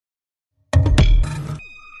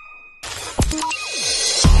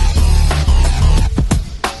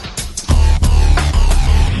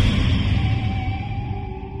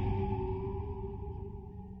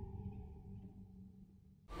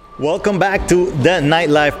Welcome back to the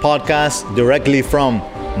Nightlife Podcast directly from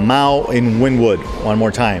Mao in Wynwood. One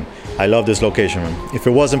more time. I love this location, man. If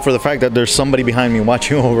it wasn't for the fact that there's somebody behind me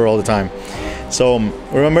watching over all the time. So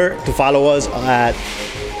remember to follow us at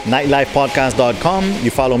nightlifepodcast.com.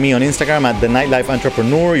 You follow me on Instagram at The Nightlife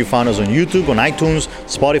Entrepreneur. You find us on YouTube, on iTunes,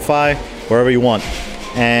 Spotify, wherever you want.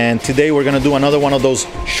 And today we're going to do another one of those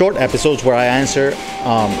short episodes where I answer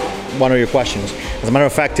one of your questions. As a matter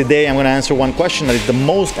of fact, today I'm going to answer one question that is the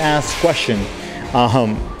most asked question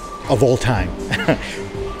of all time.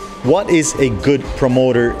 What is a good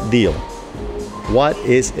promoter deal? What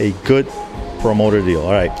is a good promoter deal?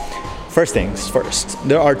 All right. First things first.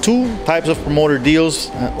 There are two types of promoter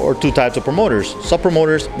deals or two types of promoters.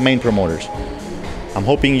 Sub-promoters, main promoters. I'm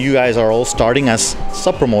hoping you guys are all starting as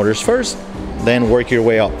sub-promoters first, then work your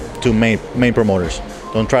way up to main promoters.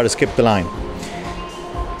 Don't try to skip the line.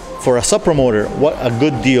 For a sub-promoter, what a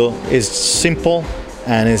good deal is simple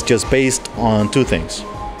and is just based on two things.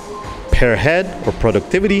 Per head or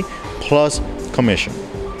productivity plus commission.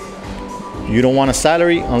 You don't want a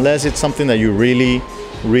salary unless it's something that you really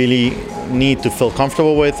need to feel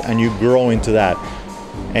comfortable with and you grow into that.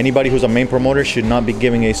 Anybody who's a main promoter should not be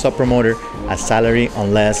giving a sub-promoter a salary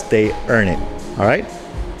unless they earn it. All right?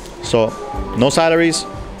 So no salaries,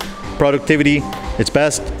 productivity, it's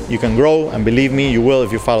best. You can grow, and believe me, you will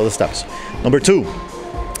if you follow the steps. Number two,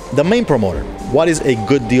 the main promoter. What is a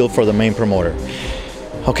good deal for the main promoter?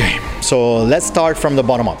 Okay, so let's start from the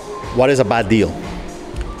bottom up. What is a bad deal?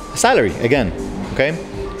 Salary, again, okay?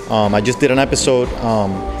 I just did an episode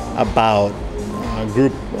about a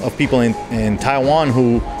group of people in Taiwan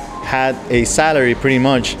who had a salary pretty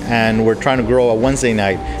much and were trying to grow a Wednesday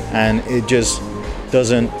night, and it just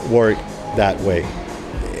doesn't work that way.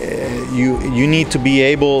 You need to be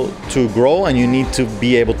able to grow, and you need to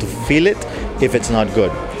be able to feel it if it's not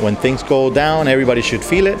good. When things go down, everybody should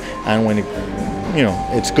feel it, and when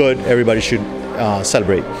it's good, everybody should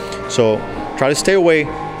celebrate. So try to stay away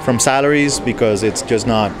from salaries because it's just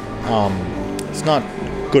not it's not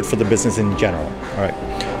good for the business in general. All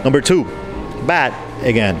right. Number two, bad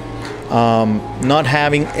again. Not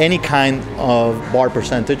having any kind of bar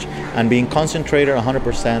percentage and being concentrated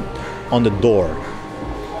 100% on the door.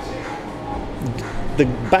 The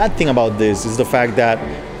bad thing about this is the fact that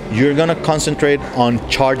you're going to concentrate on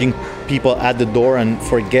charging people at the door and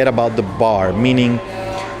forget about the bar, meaning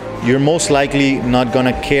you're most likely not going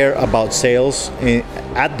to care about sales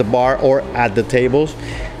at the bar or at the tables,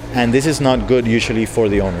 and this is not good usually for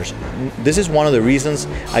the owners. This is one of the reasons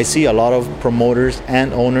I see a lot of promoters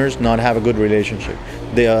and owners not have a good relationship.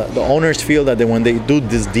 The owners feel that when they do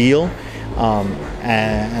this deal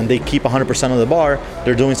and they keep 100% of the bar,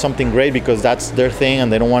 they're doing something great because that's their thing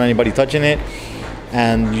and they don't want anybody touching it,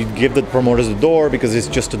 and you give the promoters the door because it's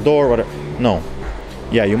just a door. Whatever. No.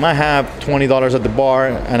 Yeah, you might have $20 at the bar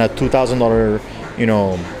and a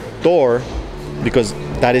 $2,000 door, because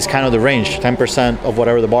that is kind of the range. 10% of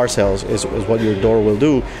whatever the bar sells is what your door will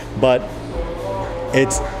do, but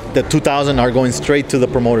it's the $2,000 are going straight to the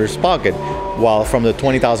promoter's pocket, while from the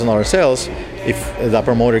 $20,000 sales, if the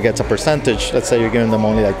promoter gets a percentage, let's say you're giving them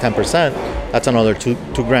only like 10%, that's another two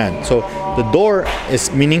grand. So the door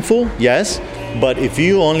is meaningful, yes, but if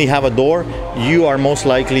you only have a door, you are most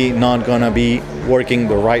likely not gonna be working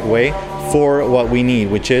the right way for what we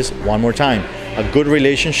need, which is, one more time, a good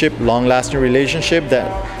relationship, long-lasting relationship,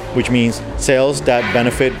 which means sales that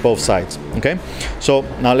benefit both sides. Okay, so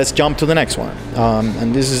now let's jump to the next one,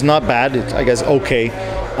 and this is not bad. It's, I guess, okay.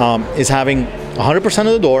 Is having 100%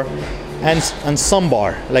 of the door and some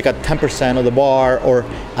bar, like a 10% of the bar or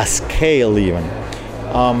a scale even.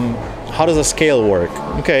 How does a scale work?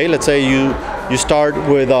 Okay, let's say you start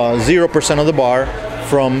with 0% of the bar,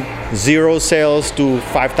 from 0 sales to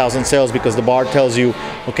 5,000 sales, because the bar tells you,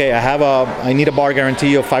 okay, I need a bar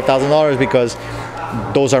guarantee of $5,000 because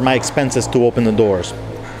those are my expenses to open the doors.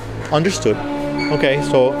 Understood. Okay,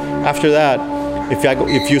 so after that,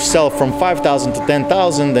 if you sell from 5,000 to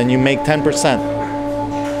 10,000, then you make 10%.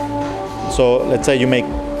 So let's say you make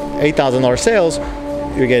 $8,000 sales,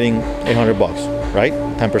 you're getting $800, right?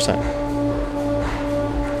 10%.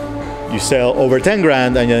 You sell over 10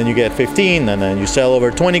 grand and then you get 15, and then you sell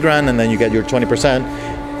over 20 grand and then you get your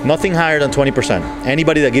 20%. Nothing higher than 20%.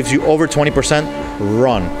 Anybody that gives you over 20%,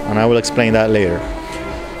 run, and I will explain that later.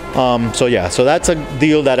 So yeah, so that's a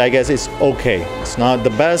deal that I guess is okay. It's not the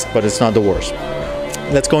best, but it's not the worst.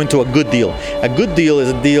 Let's go into a good deal. A good deal is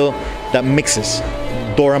a deal that mixes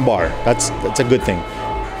door and bar. That's a good thing.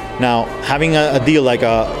 Now, having a deal like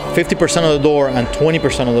a 50% of the door and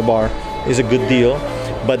 20% of the bar is a good deal,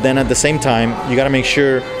 but then at the same time, you got to make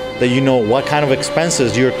sure that you know what kind of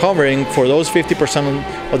expenses you're covering for those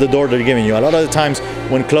 50% of the door they're giving you. A lot of the times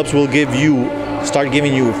when clubs will start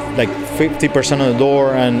giving you like 50% of the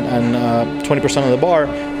door and 20% of the bar,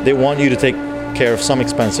 they want you to take care of some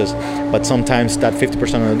expenses, but sometimes that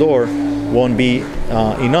 50% of the door won't be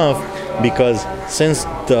enough, because since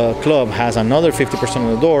the club has another 50%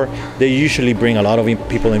 of the door, they usually bring a lot of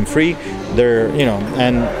people in free.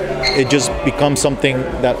 And it just becomes something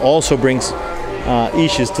that also brings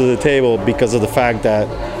issues to the table because of the fact that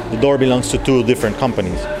the door belongs to two different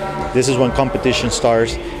companies. This is when competition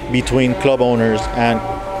starts between club owners and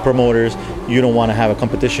promoters. You don't want to have a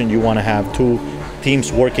competition. You want to have two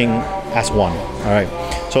teams working as one. All right.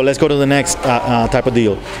 So let's go to the next type of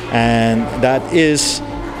deal, and that is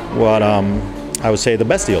what I would say the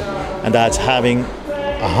best deal, and that's having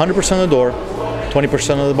 100% of the door,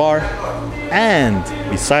 20% of the bar, and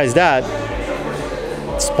besides that,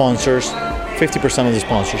 sponsors 50% of the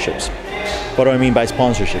sponsorships. What do I mean by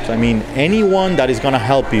sponsorships? I mean anyone that is going to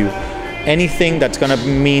help you, anything that's going to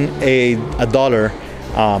mean a dollar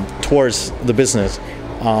towards the business,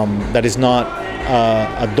 that is not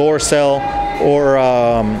a door sale or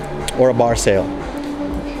a bar sale.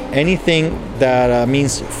 Anything that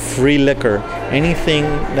means free liquor, anything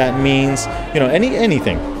that means,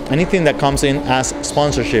 anything that comes in as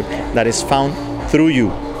sponsorship that is found through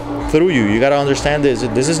you. You got to understand this.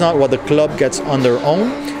 This is not what the club gets on their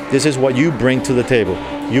own. This is what you bring to the table.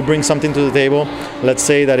 You bring something to the table. Let's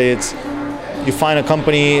say that you find a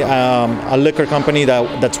company, a liquor company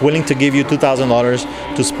that's willing to give you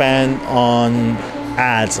 $2,000 to spend on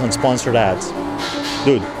ads, on sponsored ads.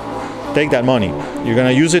 Dude, take that money. You're going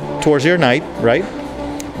to use it towards your night, right?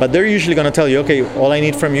 But they're usually going to tell you, okay, all I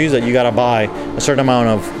need from you is that you got to buy a certain amount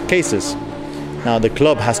of cases. Now the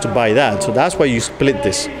club has to buy that. So that's why you split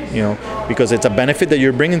this, because it's a benefit that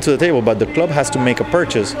you're bringing to the table, but the club has to make a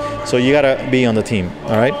purchase. So you got to be on the team,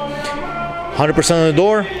 all right? 100% of the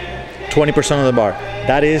door, 20% of the bar.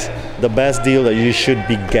 That is the best deal that you should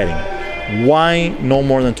be getting. Why no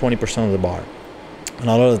more than 20% of the bar? And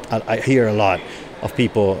I hear a lot of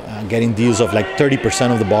people getting deals of like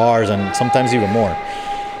 30% of the bars and sometimes even more.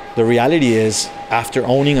 The reality is, after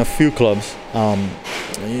owning a few clubs,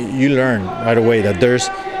 you learn right away that there's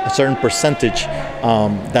a certain percentage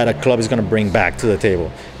that a club is going to bring back to the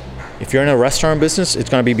table. If you're in a restaurant business, it's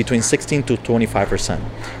going to be between 16 to 25%.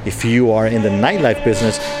 If you are in the nightlife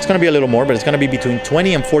business, it's going to be a little more, but it's going to be between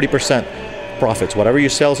 20 and 40% profits. Whatever your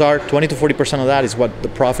sales are, 20 to 40% of that is what the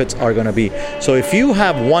profits are going to be. So if you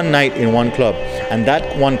have one night in one club and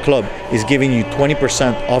that one club is giving you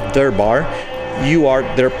 20% of their bar, you are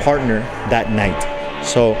their partner that night.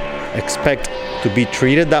 So expect to be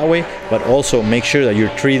treated that way, but also make sure that you're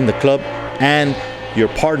treating the club and your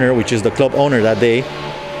partner, which is the club owner that day,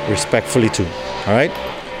 respectfully too. All right.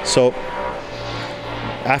 So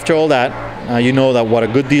after all that, you know that what a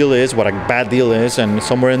good deal is, what a bad deal is, and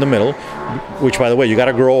somewhere in the middle, which, by the way, you got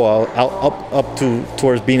to grow up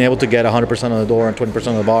towards being able to get 100% of the door and 20%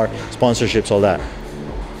 of the bar, sponsorships, all that.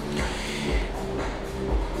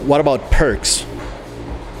 What about perks?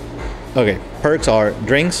 Okay, perks are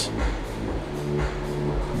drinks,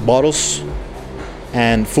 bottles,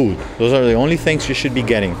 and food. Those are the only things you should be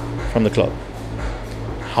getting from the club.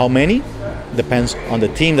 How many? Depends on the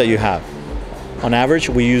team that you have. On average,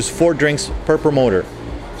 we use 4 drinks per promoter.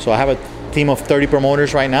 So I have a team of 30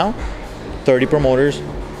 promoters right now. 30 promoters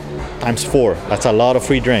times 4. That's a lot of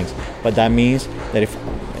free drinks. But that means that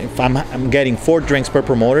if I'm getting 4 drinks per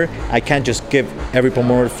promoter, I can't just give every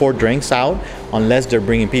promoter 4 drinks out unless they're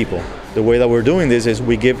bringing people. The way that we're doing this is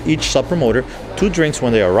we give each sub-promoter 2 drinks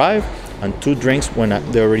when they arrive and 2 drinks when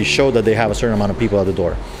they already show that they have a certain amount of people at the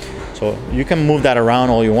door. So you can move that around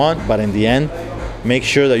all you want, but in the end, make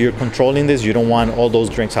sure that you're controlling this. You don't want all those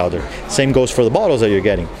drinks out there. Same goes for the bottles that you're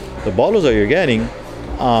getting. The bottles that you're getting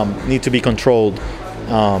need to be controlled,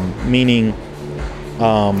 meaning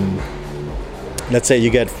let's say you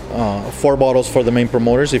get 4 bottles for the main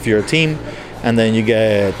promoters if you're a team, and then you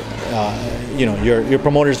get your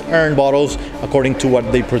promoters earn bottles according to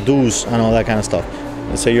what they produce and all that kind of stuff.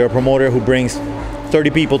 Let's say you're a promoter who brings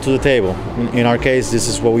 30 people to the table. In our case, this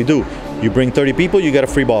is what we do. You bring 30 people, you get a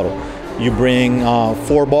free bottle. You bring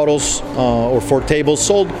 4 bottles or 4 tables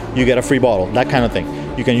sold, you get a free bottle. That kind of thing.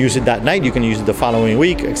 You can use it that night, you can use it the following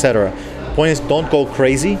week, etc. Point is, don't go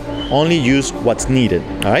crazy. Only use what's needed.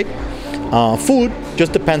 All right. Food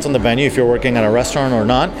just depends on the venue, if you're working at a restaurant or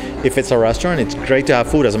not. If it's a restaurant, it's great to have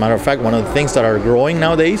food. As a matter of fact, one of the things that are growing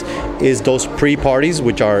nowadays is those pre-parties,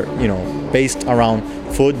 which are based around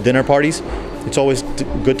food, dinner parties. it's always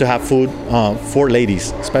good to have food for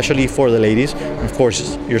ladies, especially for the ladies, and of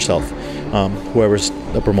course yourself, whoever's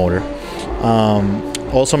the promoter.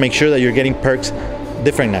 Also make sure that you're getting perks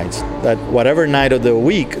different nights, that whatever night of the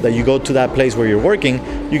week that you go to that place where you're working,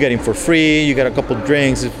 you're getting for free, you get a couple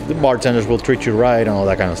drinks, if the bartenders will treat you right and all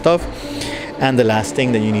that kind of stuff. And the last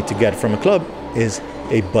thing that you need to get from a club is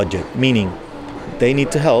a budget, meaning they need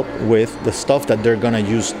to help with the stuff that they're gonna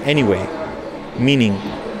use anyway, meaning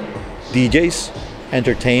DJs,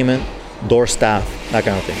 entertainment, door staff, that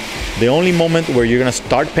kind of thing. The only moment where you're gonna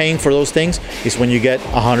start paying for those things is when you get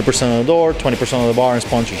 100% of the door, 20% of the bar, and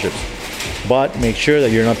sponsorships. But make sure that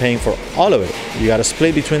you're not paying for all of it. You gotta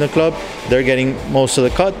split between the club, they're getting most of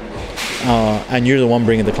the cut, and you're the one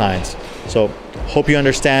bringing the clients. So hope you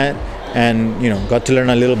understand and got to learn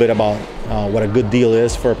a little bit about what a good deal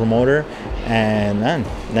is for a promoter. And then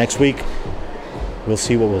next week, we'll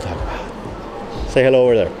see what we'll talk about. Say hello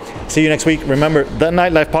over there. See you next week. Remember, the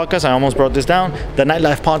Nightlife Podcast, I almost brought this down. The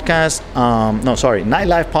Nightlife Podcast,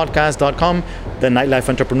 nightlifepodcast.com, the Nightlife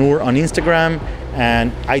Entrepreneur on Instagram,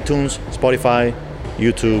 and iTunes, Spotify,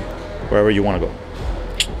 YouTube, wherever you want to go.